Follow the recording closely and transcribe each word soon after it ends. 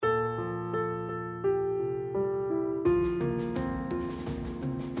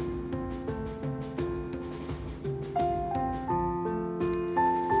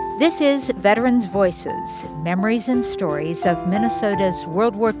This is Veterans Voices, memories and stories of Minnesota's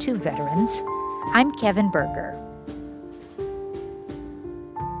World War II veterans. I'm Kevin Berger.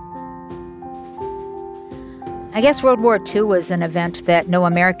 I guess World War II was an event that no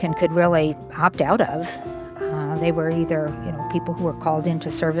American could really opt out of. They were either, people who were called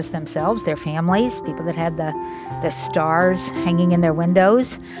into service themselves, their families, people that had the stars hanging in their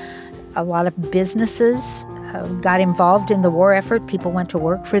windows. A lot of businesses got involved in the war effort. People went to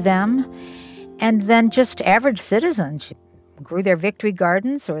work for them. And then just average citizens grew their victory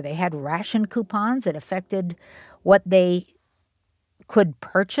gardens, or they had ration coupons that affected what they could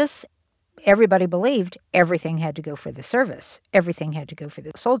purchase. Everybody believed everything had to go for the service. Everything had to go for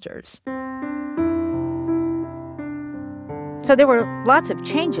the soldiers. So there were lots of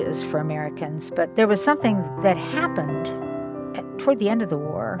changes for Americans, but there was something that happened toward the end of the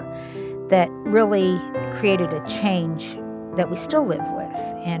war that really created a change that we still live with,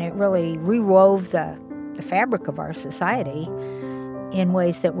 and it really rewove the fabric of our society in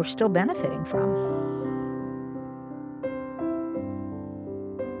ways that we're still benefiting from.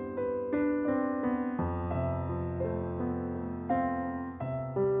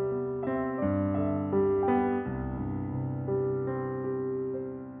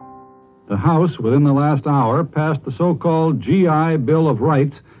 The House, within the last hour, passed the so-called GI Bill of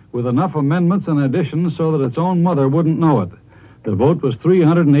Rights with enough amendments and additions so that its own mother wouldn't know it. The vote was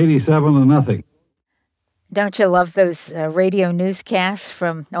 387-0. Don't you love those radio newscasts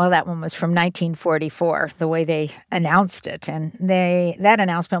that one was from 1944, the way they announced it. And that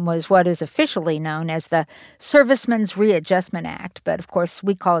announcement was what is officially known as the Servicemen's Readjustment Act, but of course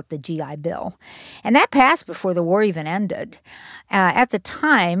we call it the GI Bill. And that passed before the war even ended. At the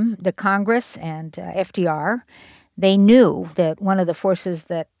time, the Congress and FDR, they knew that one of the forces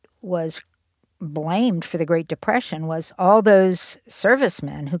that was blamed for the Great Depression was all those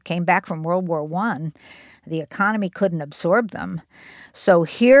servicemen who came back from World War I. The economy couldn't absorb them. So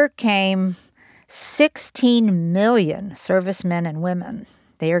here came 16 million servicemen and women.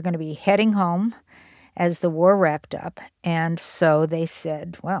 They are going to be heading home as the war wrapped up. And so they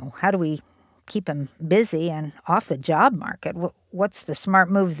said, well, how do we keep them busy and off the job market? What's the smart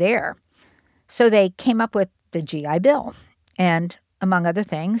move there? So they came up with the GI Bill. And among other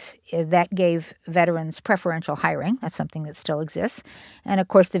things, that gave veterans preferential hiring. That's something that still exists. And, of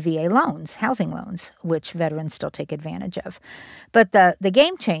course, the VA loans, housing loans, which veterans still take advantage of. But the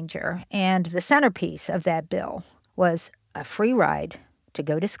game changer and the centerpiece of that bill was a free ride to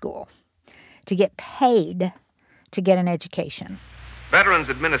go to school, to get paid to get an education. Veterans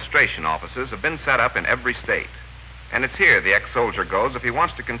Administration offices have been set up in every state. And it's here the ex-soldier goes if he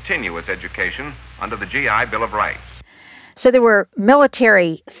wants to continue his education under the GI Bill of Rights. So there were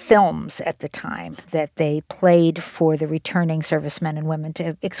military films at the time that they played for the returning servicemen and women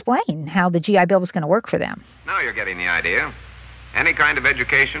to explain how the GI Bill was going to work for them. Now you're getting the idea. Any kind of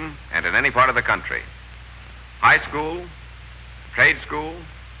education and in any part of the country. High school, trade school,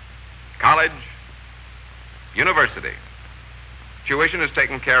 college, university. Tuition is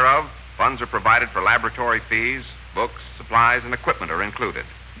taken care of. Funds are provided for laboratory fees. Books, supplies, and equipment are included.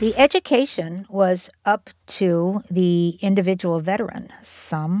 The education was up to the individual veteran.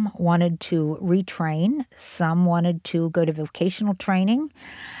 Some wanted to retrain. Some wanted to go to vocational training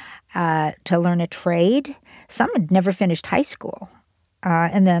to learn a trade. Some had never finished high school.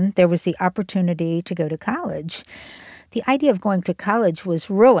 And then there was the opportunity to go to college. The idea of going to college was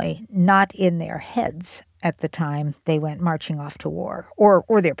really not in their heads at the time they went marching off to war,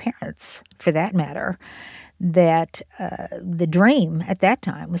 or their parents, for that matter. That the dream at that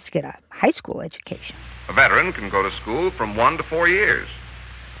time was to get a high school education. A veteran can go to school from 1 to 4 years.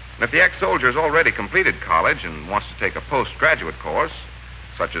 And if the ex-soldier has already completed college and wants to take a postgraduate course,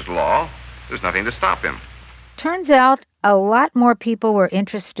 such as law, there's nothing to stop him. Turns out a lot more people were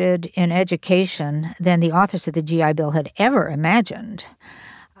interested in education than the authors of the GI Bill had ever imagined.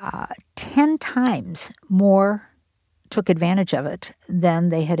 10 times more took advantage of it than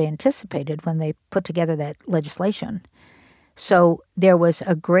they had anticipated when they put together that legislation. So there was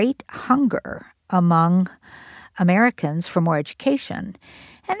a great hunger among Americans for more education.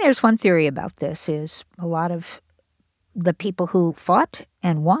 And there's one theory about this is a lot of the people who fought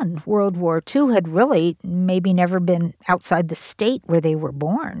and won World War II had really maybe never been outside the state where they were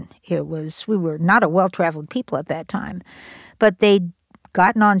born. We were not a well-traveled people at that time, but they'd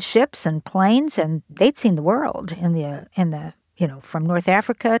gotten on ships and planes, and they'd seen the world in the from North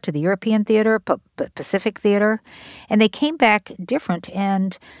Africa to the European theater, Pacific theater, and they came back different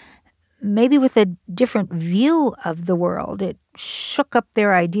and maybe with a different view of the world. It shook up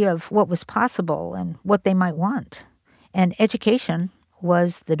their idea of what was possible and what they might want. And education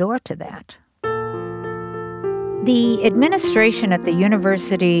was the door to that. The administration at the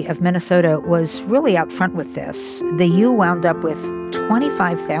University of Minnesota was really out front with this. The U wound up with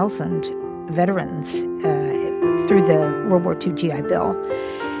 25,000 veterans through the World War II GI Bill,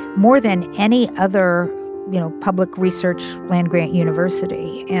 more than any other public research land-grant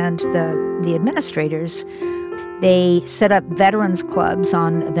university. And the administrators, they set up veterans clubs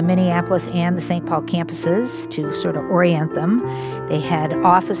on the Minneapolis and the St. Paul campuses to sort of orient them. They had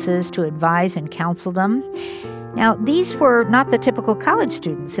offices to advise and counsel them. Now, these were not the typical college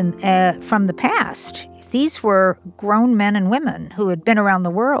students from the past. These were grown men and women who had been around the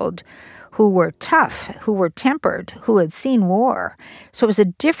world, who were tough, who were tempered, who had seen war. So it was a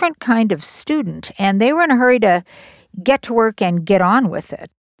different kind of student, and they were in a hurry to get to work and get on with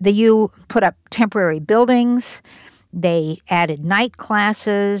it. The U put up temporary buildings. They added night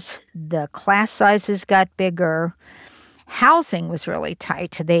classes. The class sizes got bigger. Housing was really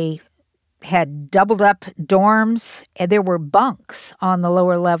tight. They had doubled up dorms, and there were bunks on the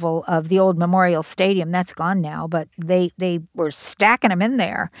lower level of the old Memorial Stadium. That's gone now, but they were stacking them in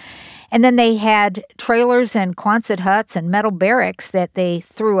there. And then they had trailers and Quonset huts and metal barracks that they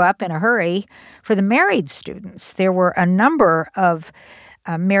threw up in a hurry for the married students. There were a number of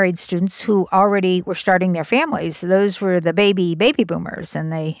married students who already were starting their families. Those were the baby boomers,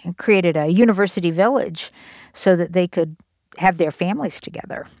 and they created a university village so that they could have their families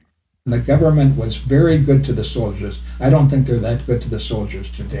together. The government was very good to the soldiers. I don't think they're that good to the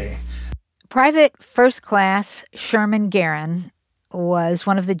soldiers today. Private First Class Sherman Guerin was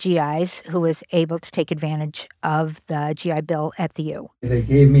one of the GIs who was able to take advantage of the GI Bill at the U. They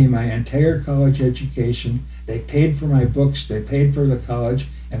gave me my entire college education. They paid for my books, they paid for the college,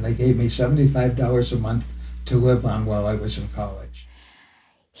 and they gave me $75 a month to live on while I was in college.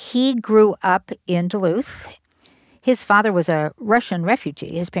 He grew up in Duluth. His father was a Russian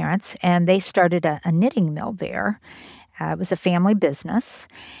refugee, his parents, and they started a knitting mill there. It was a family business.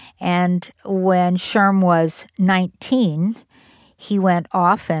 And when Sherm was 19, he went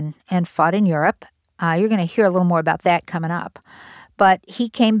off and fought in Europe. You're going to hear a little more about that coming up. But he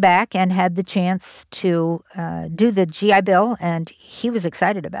came back and had the chance to do the GI Bill, and he was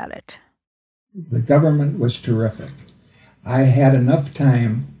excited about it. The government was terrific. I had enough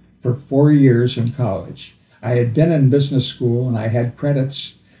time for 4 years in college. I had been in business school, and I had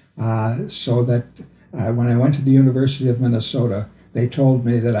credits so that when I went to the University of Minnesota, they told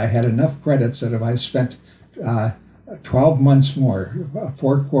me that I had enough credits that if I spent 12 months more,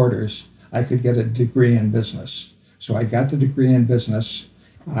 4 quarters, I could get a degree in business. So I got the degree in business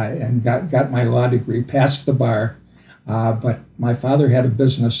and got my law degree, passed the bar, but my father had a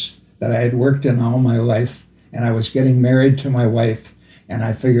business that I had worked in all my life, and I was getting married to my wife. And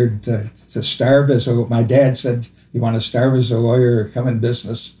I figured to starve my dad said, you want to starve as a lawyer or come in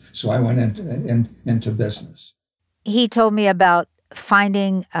business? So I went into business. He told me about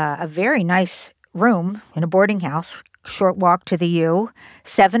finding a very nice room in a boarding house, short walk to the U,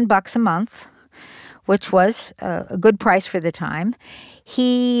 $7 a month, which was a good price for the time.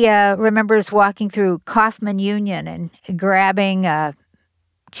 He remembers walking through Kaufman Union and grabbing a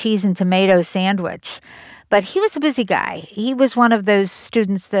cheese and tomato sandwich. But he was a busy guy. He was one of those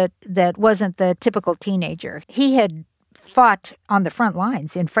students that wasn't the typical teenager. He had fought on the front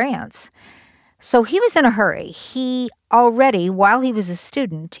lines in France. So he was in a hurry. He already, while he was a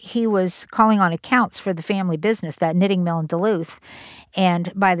student, he was calling on accounts for the family business, that knitting mill in Duluth.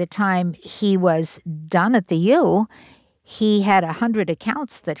 And by the time he was done at the U, he had 100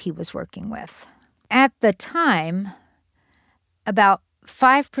 accounts that he was working with. At the time, about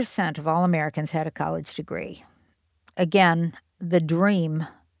 5% of all Americans had a college degree. Again, the dream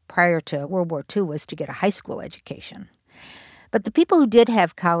prior to World War II was to get a high school education. But the people who did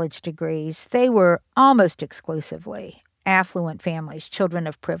have college degrees, they were almost exclusively affluent families, children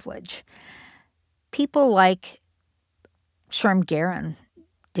of privilege. People like Sherm Guerin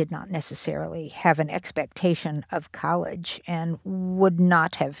did not necessarily have an expectation of college and would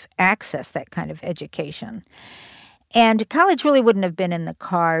not have accessed that kind of education. And college really wouldn't have been in the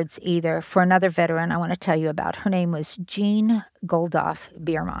cards either for another veteran I want to tell you about. Her name was Jean Goldoff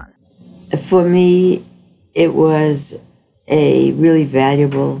Biermann. For me, it was a really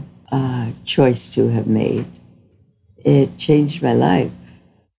valuable choice to have made. It changed my life.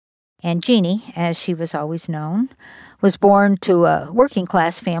 And Jeannie, as she was always known, was born to a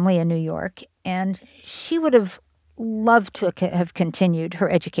working-class family in New York, and she would have loved to have continued her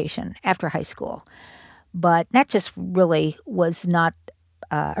education after high school. But that just really was not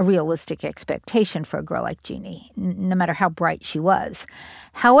a realistic expectation for a girl like Jeannie, no matter how bright she was.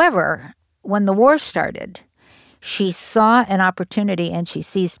 However, when the war started, She saw an opportunity and she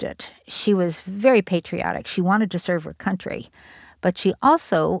seized it. She was very patriotic. She wanted to serve her country, but she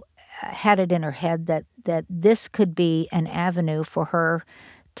also had it in her head that this could be an avenue for her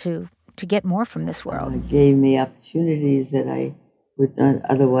to get more from this world. It gave me opportunities that I would not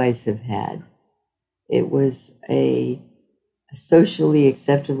otherwise have had. It was a socially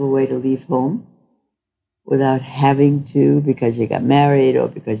acceptable way to leave home without having to, because you got married or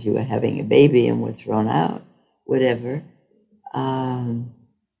because you were having a baby and were thrown out, whatever.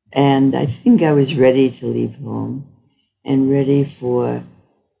 And I think I was ready to leave home and ready for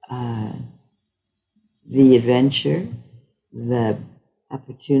the adventure, the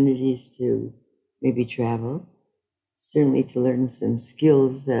opportunities to maybe travel, certainly to learn some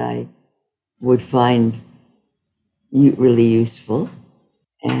skills that I would find really useful,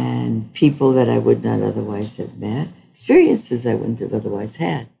 and people that I would not otherwise have met, experiences I wouldn't have otherwise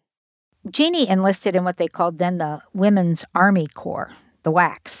had. Jeannie enlisted in what they called then the Women's Army Corps, the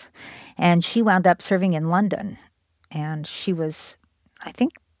WACs, and she wound up serving in London. And she was, I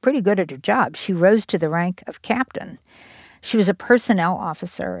think, pretty good at her job. She rose to the rank of captain. She was a personnel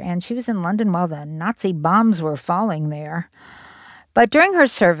officer, and she was in London while the Nazi bombs were falling there. But during her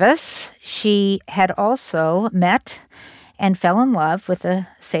service, she had also met and fell in love with a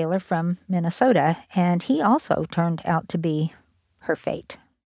sailor from Minnesota, and he also turned out to be her fate.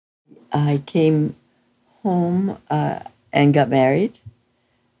 I came home and got married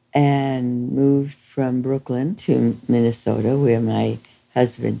and moved from Brooklyn to Minnesota, where my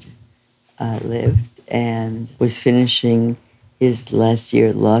husband lived, and was finishing his last year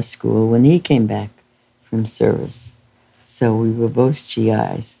at law school when he came back from service. So we were both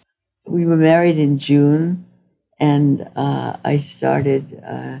GIs. We were married in June, and I started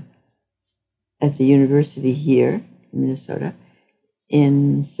at the university here in Minnesota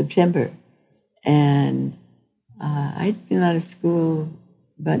in September. And I'd been out of school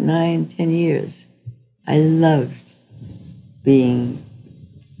about 9-10 years. I loved being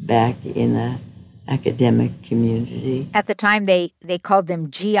back in an academic community. At the time, they called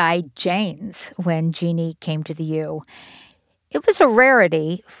them GI Janes when Jeannie came to the U. It was a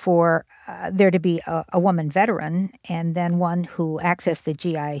rarity for there to be a woman veteran and then one who accessed the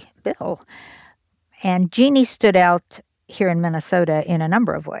GI Bill. And Jeannie stood out here in Minnesota in a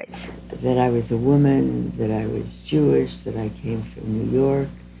number of ways. That I was a woman, that I was Jewish, that I came from New York,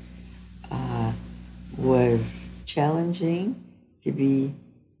 was challenging to be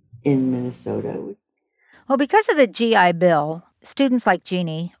in Minnesota. Well, because of the GI Bill, students like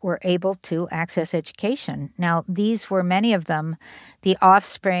Jeannie were able to access education. Now, these were, many of them, the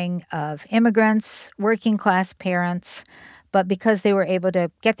offspring of immigrants, working-class parents, but because they were able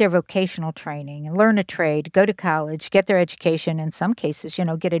to get their vocational training and learn a trade, go to college, get their education, in some cases,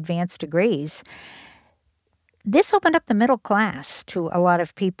 get advanced degrees, this opened up the middle class to a lot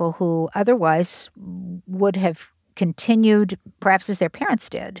of people who otherwise would have continued perhaps as their parents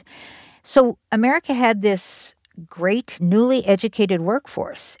did. So America had this great newly educated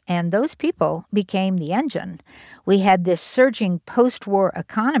workforce, and those people became the engine. We had this surging post-war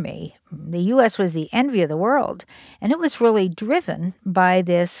economy. The U.S. was the envy of the world, and it was really driven by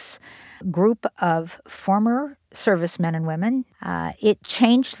this group of former servicemen and women. It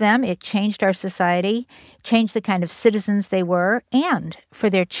changed them, it changed our society, changed the kind of citizens they were, and for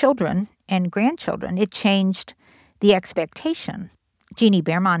their children and grandchildren, it changed the expectation. Jeannie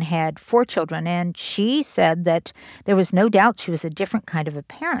Behrman had 4 children, and she said that there was no doubt she was a different kind of a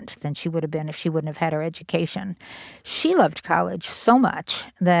parent than she would have been if she wouldn't have had her education. She loved college so much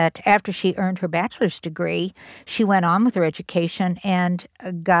that after she earned her bachelor's degree, she went on with her education and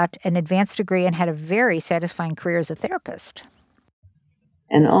got an advanced degree and had a very satisfying career as a therapist.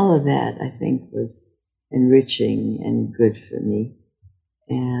 And all of that, I think, was enriching and good for me.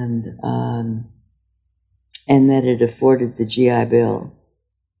 And that it afforded the GI Bill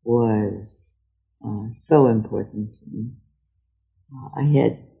was so important to me. I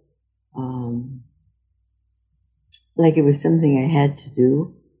had, like it was something I had to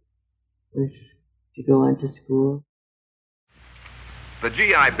do, was to go on to school. The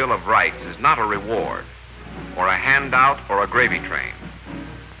GI Bill of Rights is not a reward or a handout or a gravy train,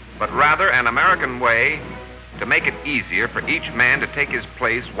 but rather an American way to make it easier for each man to take his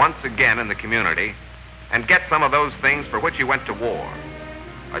place once again in the community and get some of those things for which he went to war: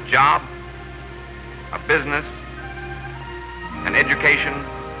 a job, a business, an education,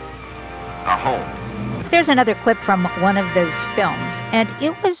 a home. There's another clip from one of those films, and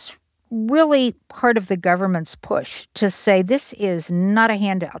it was really part of the government's push to say this is not a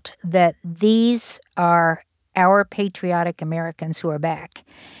handout, that these are our patriotic Americans who are back.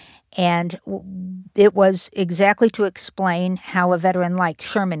 And it was exactly to explain how a veteran like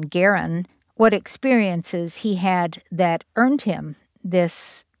Sherman Garin, what experiences he had that earned him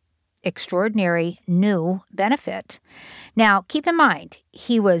this extraordinary new benefit. Now, keep in mind,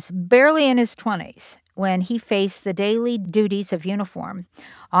 he was barely in his 20s when he faced the daily duties of uniform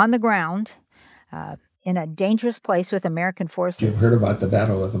on the ground in a dangerous place with American forces. You've heard about the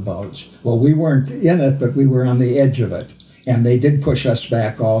Battle of the Bulge. Well, we weren't in it, but we were on the edge of it, and they did push us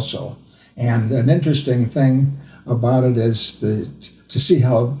back also. And an interesting thing about it is to see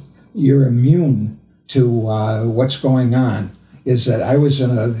how you're immune to what's going on. Is that I was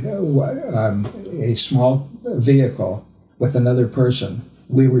in a small vehicle with another person.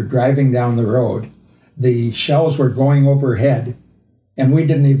 We were driving down the road. The shells were going overhead, and we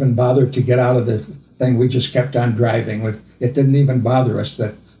didn't even bother to get out of the thing. We just kept on driving. It didn't even bother us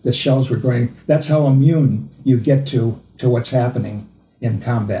that the shells were going. That's how immune you get to what's happening in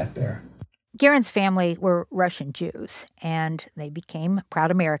combat there. Garin's family were Russian Jews, and they became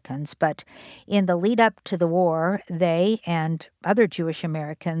proud Americans. But in the lead up to the war, they and other Jewish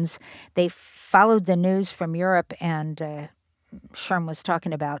Americans, they followed the news from Europe, and Sherm was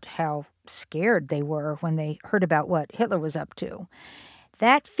talking about how scared they were when they heard about what Hitler was up to.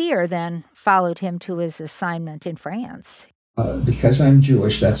 That fear then followed him to his assignment in France. Because I'm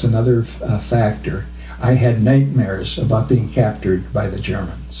Jewish, that's another factor. I had nightmares about being captured by the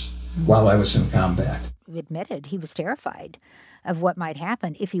Germans while I was in combat. He admitted he was terrified of what might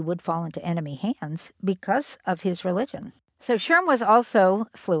happen if he would fall into enemy hands because of his religion. So Sherm was also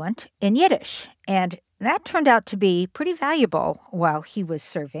fluent in Yiddish, and that turned out to be pretty valuable while he was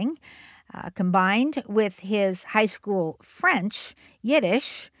serving. Combined with his high school French,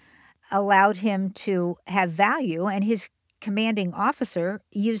 Yiddish allowed him to have value, and his commanding officer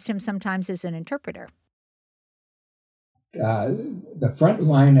used him sometimes as an interpreter. The front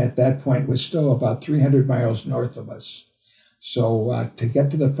line at that point was still about 300 miles north of us. So to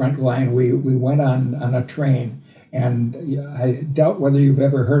get to the front line, we went on a train. And I doubt whether you've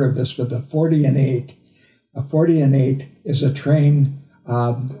ever heard of this, but the 40 and 8. A 40 and 8 is a train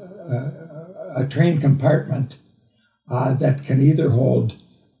compartment that can either hold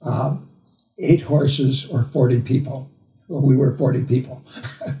 8 horses or 40 people. Well, we were 40 people.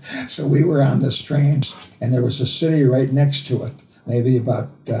 So we were on this train, and there was a city right next to it, maybe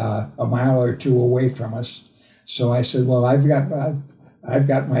about a mile or two away from us. So I said, well, I've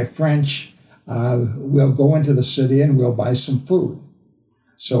got my French. We'll go into the city and we'll buy some food.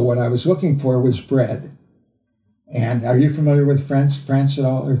 So what I was looking for was bread. And are you familiar with France at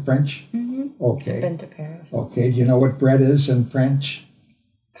all, or French? Mm-hmm. Okay. I've been to Paris. Okay, do you know what bread is in French?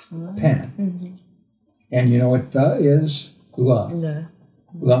 Pain. Mm-hmm. And you know what the is? Le.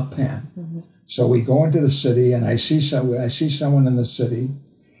 Le pain. Mm-hmm. So we go into the city, and I see someone in the city,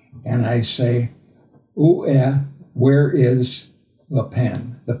 and I say, "Où est? Where is le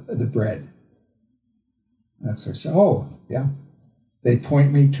pain? The bread?" And so I say, "Oh, yeah." They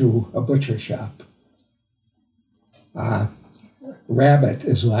point me to a butcher shop. Rabbit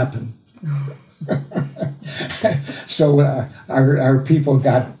is Lappin. So our people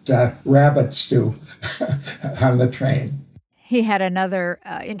got rabbit stew on the train. He had another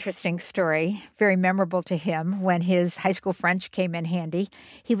interesting story, very memorable to him, when his high school French came in handy.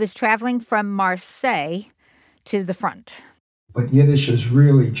 He was traveling from Marseille to the front. But Yiddish is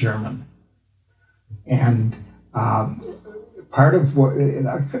really German. And part of what,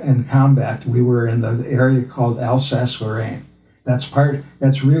 in combat, we were in the area called Alsace-Lorraine.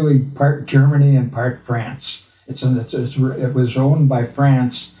 That's really part Germany and part France. It was owned by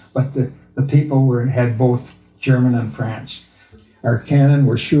France, but the people had both German and France. Our cannon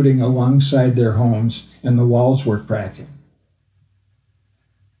were shooting alongside their homes, and the walls were cracking.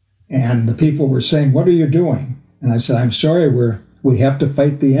 And the people were saying, "What are you doing?" And I said, "I'm sorry, we have to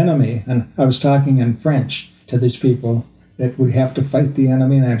fight the enemy." And I was talking in French to these people, that we have to fight the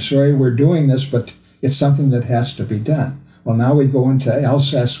enemy, and I'm sorry we're doing this, but it's something that has to be done. Well, now we go into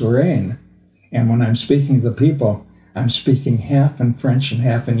Alsace-Lorraine, and when I'm speaking to the people, I'm speaking half in French and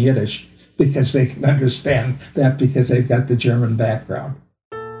half in Yiddish, because they can understand that because they've got the German background.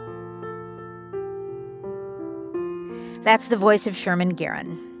 That's the voice of Sherman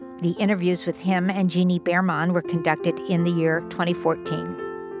Garin. The interviews with him and Jeannie Behrman were conducted in the year 2014.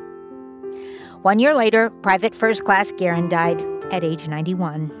 1 year later, Private First Class Garin died at age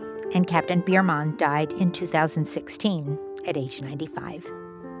 91, and Captain Behrman died in 2016 at age 95.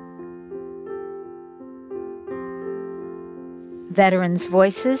 Veterans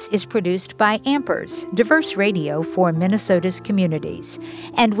Voices is produced by Ampers, diverse radio for Minnesota's communities,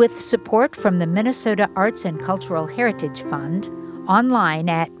 and with support from the Minnesota Arts and Cultural Heritage Fund, online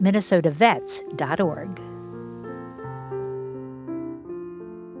at minnesotavets.org.